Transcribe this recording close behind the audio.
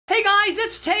guys,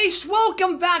 it's Taste.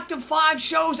 Welcome back to 5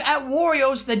 Shows at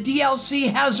Wario's. The DLC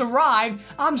has arrived.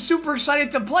 I'm super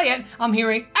excited to play it. I'm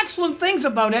hearing excellent things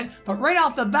about it, but right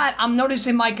off the bat, I'm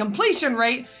noticing my completion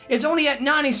rate is only at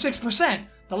 96%.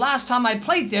 The last time I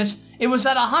played this, it was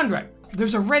at 100.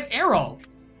 There's a red arrow.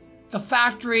 The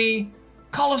factory,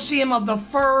 Coliseum of the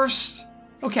First.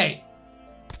 Okay,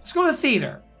 let's go to the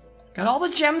theater. Got all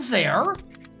the gems there.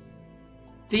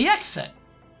 The exit.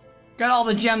 Got all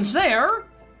the gems there.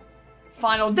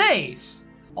 Final days.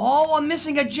 Oh, I'm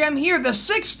missing a gem here. The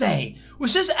 6th day.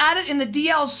 Was this added in the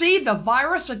DLC? The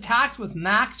virus attacks with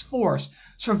max force.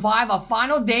 Survive a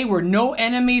final day where no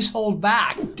enemies hold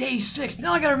back. Day 6.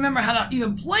 Now I gotta remember how to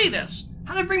even play this.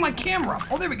 How do I bring my camera up?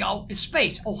 Oh, there we go. It's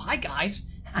space. Oh, hi guys.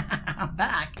 I'm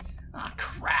back. Ah,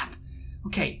 crap.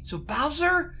 Okay, so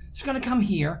Bowser is gonna come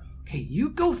here. Okay, you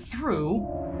go through.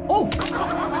 Oh!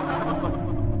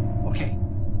 Okay.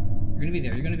 You're gonna be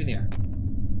there. You're gonna be there.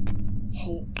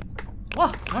 Oh,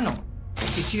 no.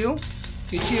 Get you.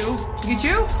 Get you. Get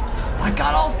you. I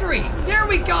got all 3. There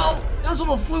we go. That was a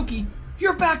little fluky.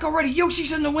 You're back already.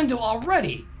 Yoshi's in the window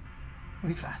already.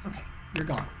 Moving fast. Okay. You're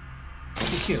gone.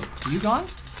 Get you. Are you gone?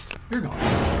 You're gone.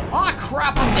 Ah,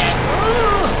 crap. I'm dead.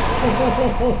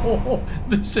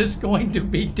 This is going to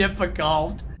be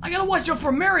difficult. I gotta watch out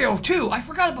for Mario, too. I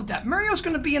forgot about that. Mario's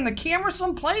gonna be in the camera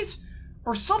someplace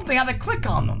or something. I had to click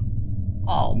on them.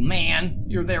 Oh man,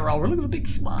 you're there already. Look at the big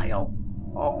smile.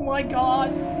 Oh my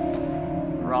god.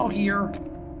 They're all here.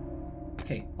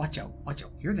 Okay, watch out, watch out.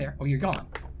 You're there. Oh, you're gone.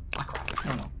 Ah,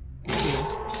 crap. No. Get you.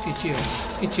 Get you.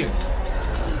 Get you.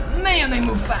 Man, they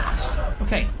move fast.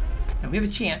 Okay, now we have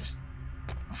a chance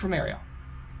for Mario.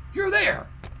 You're there.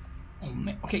 Oh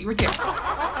man. Okay, you're right there.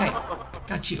 Okay,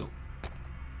 got you.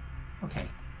 Okay.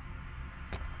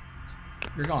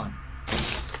 You're gone.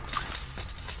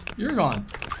 You're gone.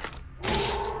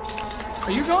 Are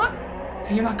you gone?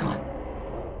 Okay, you're not gone.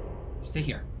 Stay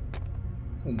here.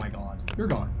 Oh my god. You're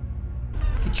gone.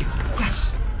 Get you.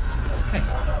 Yes! Okay.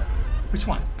 Which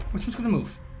one? Which one's gonna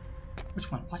move?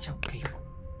 Which one? Watch out. Okay, here.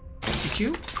 Get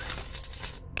you.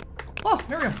 Oh,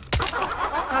 Mario.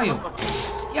 Now you.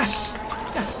 Yes!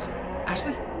 Yes!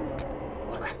 Ashley?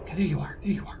 Oh crap. Okay, there you are.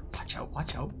 There you are. Watch out.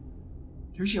 Watch out.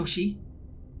 There's Yoshi.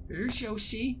 There's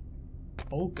Yoshi.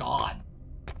 Oh god.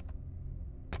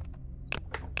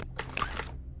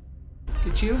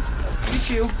 Get you. Get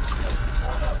you.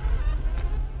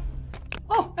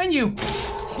 Oh, and you.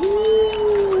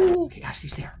 Ooh. Okay,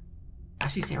 Ashley's there.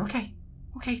 Ashley's there. Okay.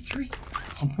 Okay, 3.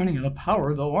 I'm running out of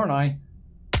power, though, aren't I?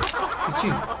 Get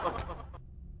you.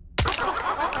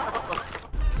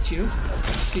 Get you.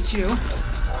 Get you.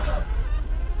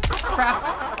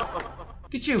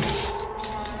 Crap. Get you.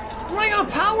 I'm running out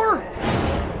of power.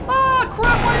 Ah,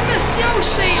 crap, I missed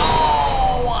Yoshi.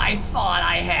 Oh, I thought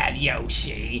I had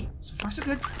Yoshi. So far, so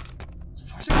good. So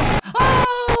far, so good.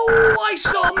 Oh, I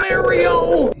saw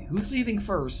Mario. Okay, who's leaving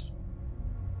first?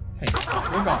 Okay,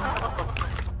 we're gone.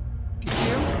 Get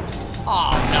you.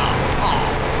 Oh, no.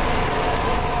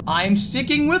 Oh. I'm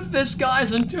sticking with this,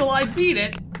 guys, until I beat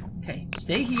it. Okay,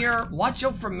 stay here. Watch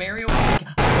out for Mario.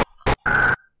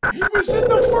 He was in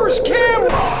the first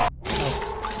camera.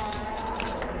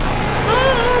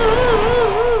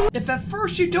 If at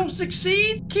first you don't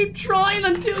succeed, keep trying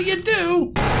until you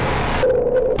do.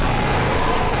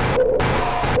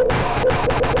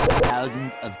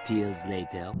 Thousands of tears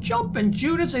later. Jump and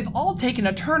Judas, they've all taken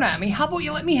a turn at me. How about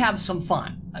you let me have some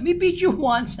fun? Let me beat you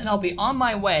once and I'll be on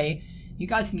my way. You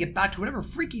guys can get back to whatever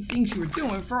freaky things you were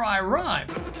doing before I arrive.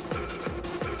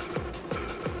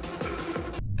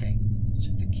 Okay,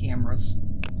 check the cameras.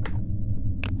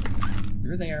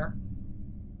 You're there.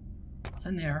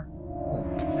 Nothing there. Oh,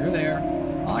 you're there.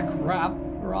 Ah, crap.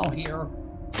 We're all here.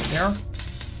 There.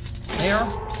 There.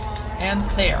 And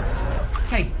there.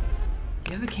 Okay.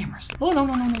 Stay out of the cameras. Oh, no.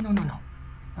 No.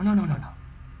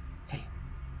 Okay.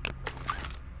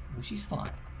 Yoshi's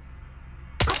fine.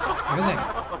 You're there.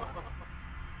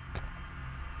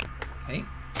 Okay.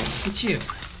 Get you.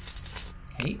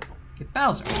 Okay. Get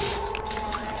Bowser.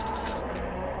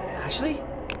 Ashley?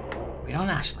 Wait on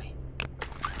Ashley.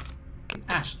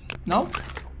 Ashley. No.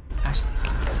 Ashley.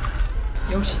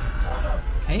 Yoshi.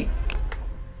 Okay.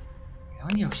 Wait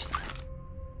on Yoshi.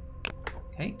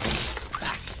 Okay.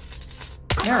 Back.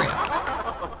 Mario.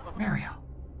 Mario.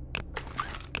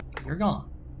 You're gone.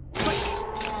 Quick.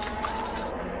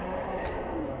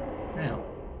 Now.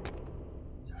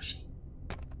 Yoshi.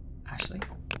 Ashley.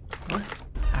 Nope.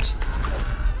 Ashley.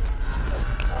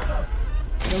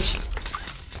 Yoshi.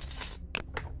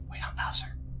 Wait on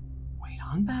Bowser. Wait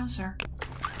on Bowser.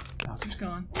 Bowser's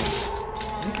gone.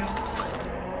 There you go.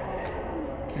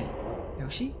 Okay.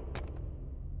 Yoshi.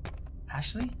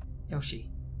 Ashley? Yoshi.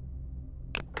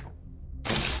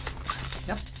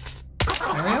 Yep.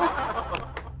 Mario?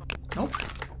 Nope.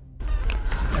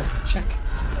 There, check.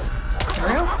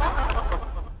 Mario?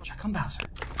 Check on Bowser.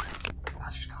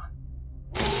 Bowser's gone.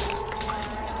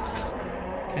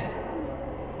 Okay.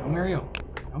 No Mario.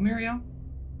 No Mario.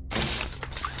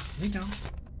 Here we go.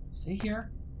 Stay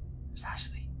here. There's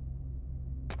Ashley.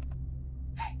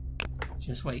 Okay.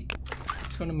 Just wait.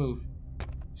 Who's gonna move?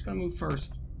 Who's gonna move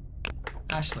first?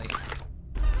 Ashley.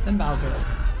 Then Bowser.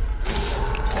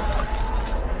 Yep.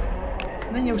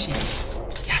 And then Yoshi.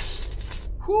 Yes!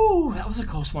 Whew, that was a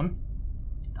close one.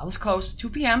 That was close. 2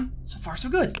 p.m. So far, so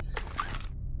good.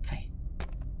 Okay.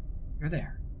 You're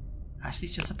there.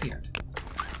 Ashley's just appeared.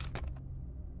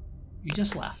 You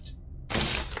just left.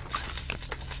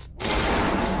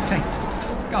 Okay.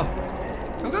 Go.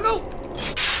 Go, go, go!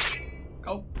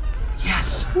 Go.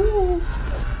 Yes! Woo!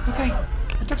 Okay.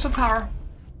 I took some power.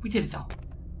 We did it, though.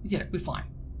 We did it. We're fine.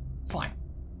 Fine.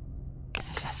 Yes,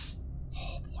 yes, yes.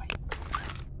 Oh, boy.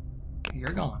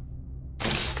 You're gone.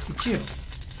 Get you.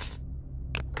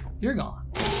 You're gone.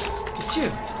 Get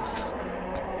you.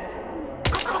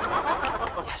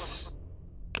 Yes.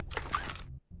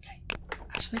 Okay.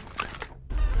 Ashley.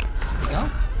 There you go.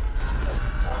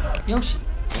 Yoshi.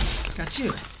 Got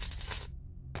you.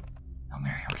 No,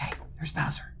 Mary. Okay. There's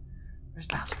Bowser. There's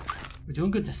Bowser. We're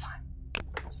doing good this time.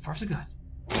 So far, so good.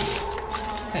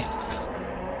 Okay.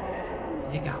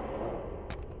 There you go.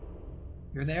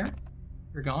 You're there?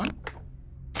 You're gone?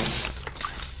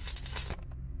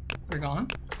 You're gone?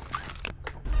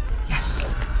 Yes!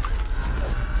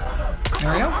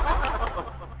 Mario?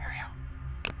 Mario.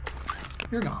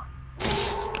 You're gone.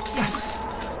 Yes!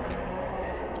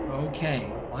 Okay.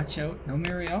 Watch out. No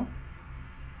Mario.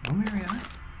 No Mario.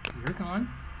 You're gone.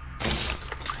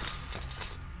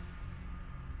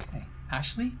 Okay.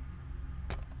 Ashley?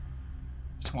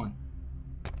 Which one?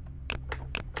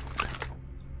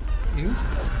 You?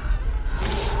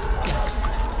 Yes.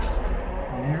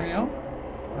 No Mario.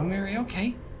 No Mario.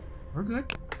 Okay. We're good.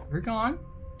 We're gone.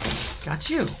 Got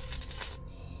you.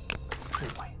 Oh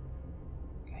boy.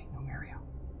 Okay. No Mario.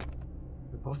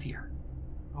 We're both here.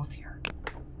 Both here.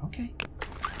 Okay.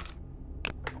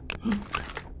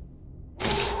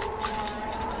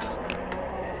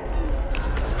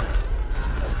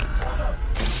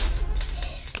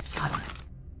 Got him.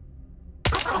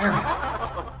 Mario.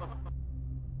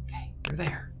 Okay, you're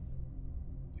there.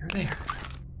 You're there.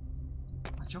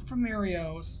 Watch out for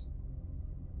Marios.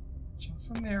 Watch out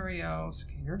for Marios.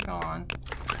 Okay, you're gone.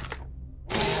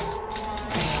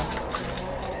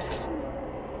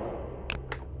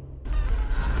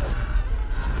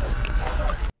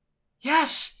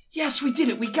 Yes! Yes, we did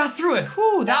it! We got through it!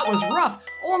 Whew, that was rough!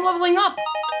 Oh, I'm leveling up!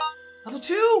 Level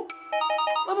 2?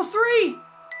 Level 3?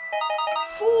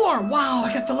 4! Wow,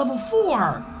 I got to level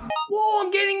 4! Whoa, I'm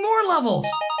gaining more levels!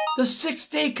 The 6th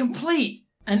day complete!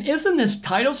 And isn't this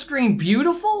title screen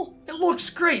beautiful? It looks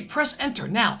great. Press enter.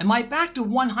 Now, am I back to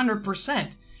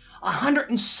 100%?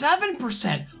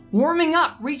 107%! Warming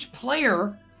up. Reach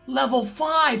player level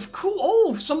 5. Cool.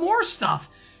 Oh, some more stuff.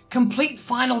 Complete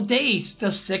final days, the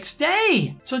 6th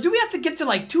day. So do we have to get to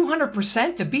like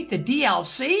 200% to beat the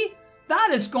DLC?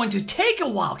 That is going to take a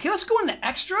while. Okay, let's go into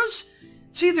extras.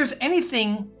 See if there's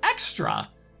anything extra.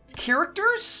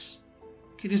 Characters?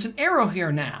 Okay, there's an arrow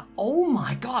here now. Oh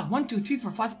my god, 1, 2, 3,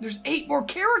 4, 5. There's 8 more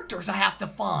characters I have to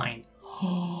find.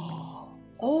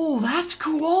 Oh, that's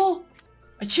cool.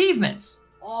 Achievements.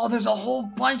 Oh, there's a whole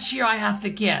bunch here I have to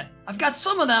get. I've got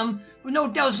some of them, but no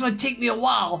doubt it's going to take me a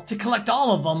while to collect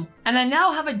all of them. And I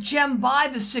now have a gem by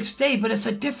the 6th day, but it's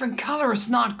a different color. It's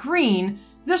not green.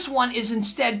 This one is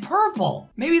instead purple.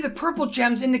 Maybe the purple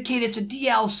gems indicate it's a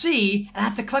DLC, and I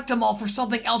have to collect them all for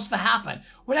something else to happen.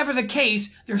 Whatever the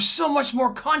case, there's so much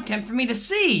more content for me to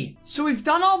see. So we've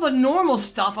done all the normal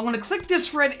stuff. I'm going to click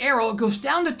this red arrow. It goes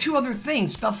down to 2 other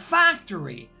things. The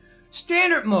factory.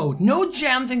 Standard mode, no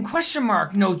gems, and question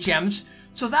mark, no gems.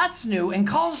 So that's new, and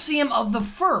Coliseum of the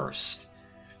First.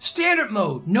 Standard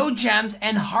mode, no gems,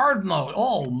 and hard mode.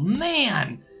 Oh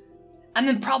man. And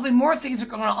then probably more things are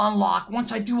going to unlock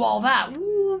once I do all that.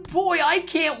 Ooh, boy, I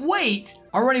can't wait.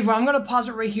 Alrighty, everyone, I'm going to pause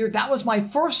it right here. That was my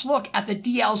first look at the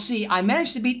DLC. I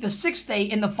managed to beat the 6th day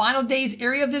in the final days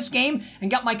area of this game and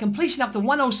got my completion up to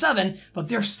 107, but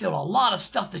there's still a lot of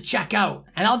stuff to check out.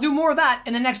 And I'll do more of that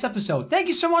in the next episode. Thank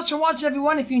you so much for watching,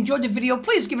 everyone. If you enjoyed the video,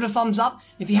 please give it a thumbs up.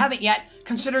 If you haven't yet,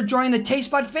 consider joining the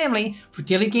TasteBud family for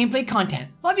daily gameplay content.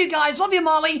 Love you guys. Love you,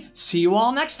 Molly. See you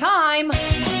all next time.